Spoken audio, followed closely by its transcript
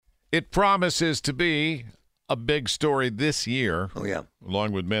It promises to be a big story this year. Oh, yeah.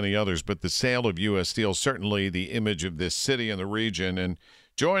 Along with many others, but the sale of U.S. Steel, certainly the image of this city and the region. And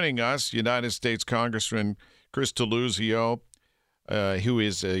joining us, United States Congressman Chris Deluizo, who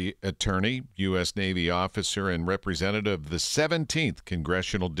is an attorney, U.S. Navy officer, and representative of the 17th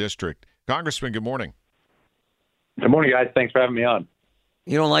Congressional District. Congressman, good morning. Good morning, guys. Thanks for having me on.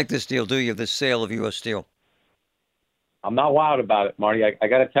 You don't like this deal, do you, this sale of U.S. Steel? I'm not wild about it, Marty. I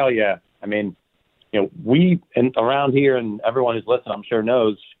got to tell you, I mean, we around here, and everyone who's listening, I'm sure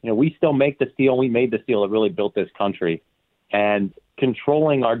knows, we still make the steel. We made the steel that really built this country. And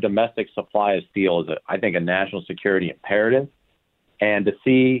controlling our domestic supply of steel is, I think, a national security imperative. And to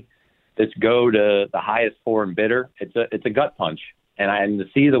see this go to the highest foreign bidder, it's a gut punch. And to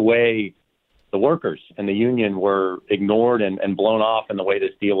see the way the workers and the union were ignored and blown off in the way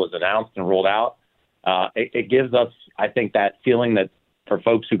this deal was announced and rolled out, it gives us, I think, that feeling that for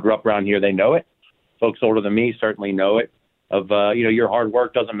folks who grew up around here, they know it. Folks older than me certainly know it. Of your hard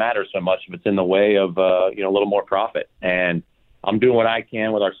work doesn't matter so much if it's in the way of a little more profit. And I'm doing what I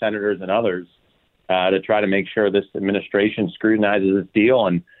can with our senators and others to try to make sure this administration scrutinizes this deal.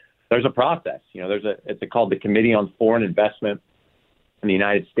 And there's a process. It's called the Committee on Foreign Investment in the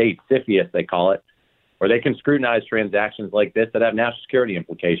United States, CFIUS they call it, where they can scrutinize transactions like this that have national security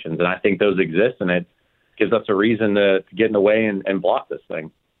implications. And I think those exist, and it gives us a reason to get in the way and block this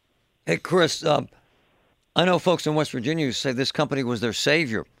thing. Hey, Chris, I know folks in West Virginia who say this company was their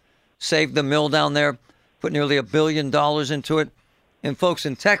savior, saved the mill down there, put nearly $1 billion into it. And folks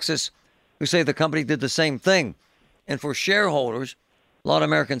in Texas who say the company did the same thing. And for shareholders, a lot of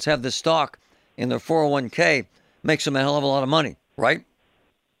Americans have this stock in their 401k, makes them a hell of a lot of money, right?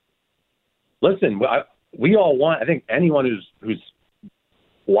 Listen, we all want, I think anyone who's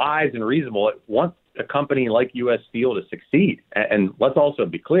wise and reasonable wants a company like U.S. Steel to succeed. And let's also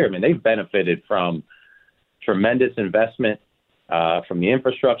be clear, I mean, they've benefited from tremendous investment from the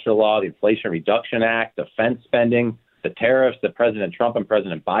infrastructure law, the Inflation Reduction Act, defense spending, the tariffs that President Trump and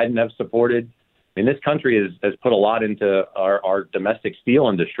President Biden have supported. I mean, this country has put a lot into our domestic steel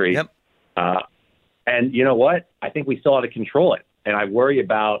industry. Yep. And you know what? I think we still ought to control it. And I worry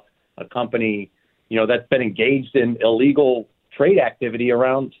about a company, that's been engaged in illegal trade activity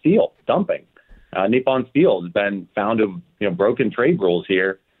around steel dumping. Nippon Steel has been found to have broken trade rules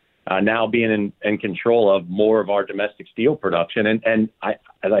here, now being in control of more of our domestic steel production. And as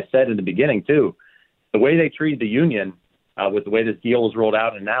I said in the beginning, too, the way they treat the union with the way this deal was rolled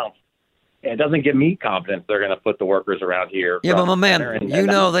out and announced, it doesn't give me confidence they're going to put the workers around here. Yeah, but my man,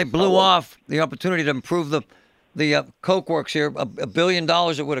 they blew off the opportunity to improve the coke works here, $1 billion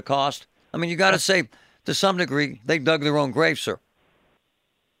it would have cost. I mean, you got to say, to some degree, they dug their own grave, sir.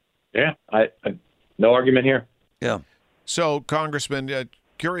 Yeah, I no argument here. Yeah. So, Congressman,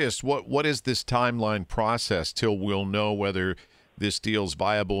 curious, what is this timeline process till we'll know whether this deal's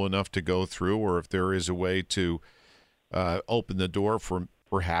viable enough to go through, or if there is a way to open the door for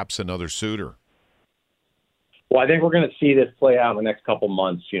perhaps another suitor? Well, I think we're going to see this play out in the next couple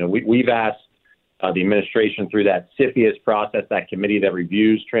months. We've asked the administration through that CFIUS process, that committee that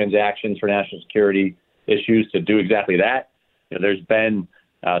reviews transactions for national security issues, to do exactly that. There's been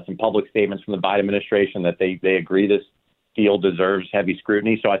some public statements from the Biden administration that they agree this deal deserves heavy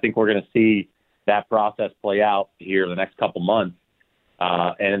scrutiny. So I think we're going to see that process play out here in the next couple months.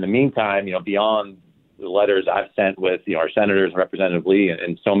 And in the meantime, beyond the letters I've sent with our senators, Representative Lee,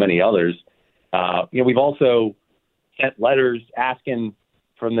 and so many others, we've also sent letters asking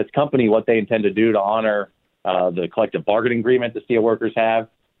from this company what they intend to do to honor the collective bargaining agreement the steelworkers have,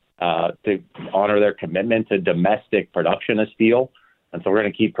 to honor their commitment to domestic production of steel. And so we're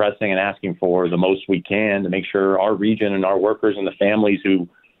going to keep pressing and asking for the most we can to make sure our region and our workers and the families who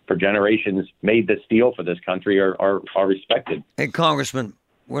for generations made this steel for this country are respected. Hey, Congressman,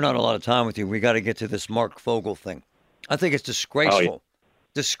 we're not a lot of time with you. We got to get to this Marc Fogel thing. I think it's disgraceful. Oh, yeah.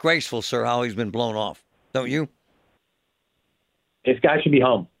 Disgraceful, sir, how he's been blown off. Don't you? This guy should be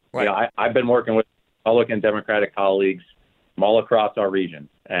home. Right. I've been working with Republican and Democratic colleagues from all across our region.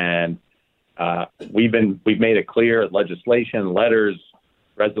 And we've made it clear, legislation, letters,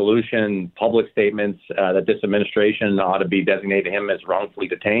 resolution, public statements, that this administration ought to be designating him as wrongfully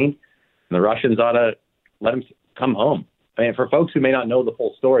detained. And the Russians ought to let him come home. I mean, for folks who may not know the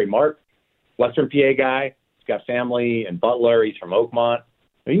full story, Marc, Western PA guy, he's got family in Butler. He's from Oakmont.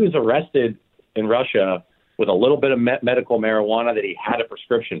 He was arrested in Russia with a little bit of medical marijuana that he had a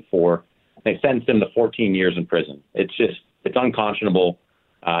prescription for. They sentenced him to 14 years in prison. It's unconscionable.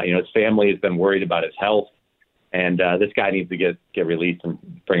 His family has been worried about his health, and this guy needs to get released and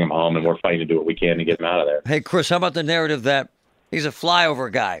bring him home, and we're fighting to do what we can to get him out of there. Hey, Chris, how about the narrative that he's a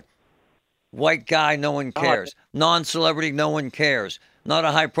flyover guy? White guy, no one cares. Non-celebrity, no one cares. Not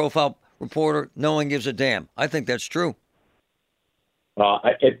a high-profile reporter, no one gives a damn. I think that's true.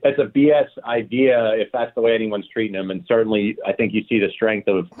 It's a BS idea if that's the way anyone's treating him. And certainly, I think you see the strength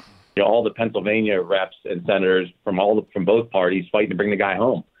of all the Pennsylvania reps and senators from both parties fighting to bring the guy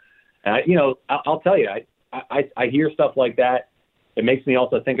home. And I'll tell you, I hear stuff like that. It makes me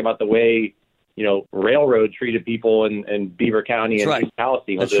also think about the way railroad treated people in Beaver County That's and right. East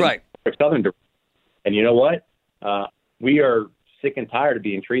Palestine. That's right. Southern. And you know what? We are sick and tired of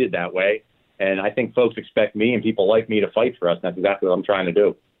being treated that way. And I think folks expect me and people like me to fight for us. And that's exactly what I'm trying to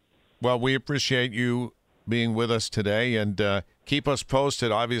do. Well, we appreciate you being with us today, and keep us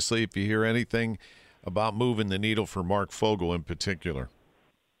posted, obviously, if you hear anything about moving the needle for Marc Fogel in particular.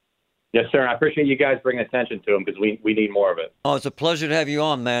 Yes, sir. I appreciate you guys bringing attention to him because we need more of it. Oh, it's a pleasure to have you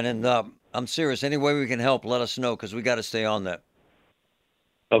on, man. And I'm serious. Any way we can help, let us know because we got to stay on that.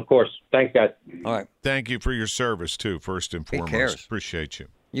 Of course. Thanks, guys. All right. Thank you for your service, too, first and foremost. He cares. Appreciate you.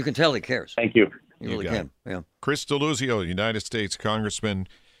 You can tell he cares. Thank you. You really got can. it. Yeah. Chris Deluizo, United States Congressman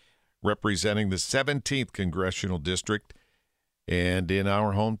representing the 17th Congressional District and in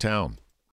our hometown.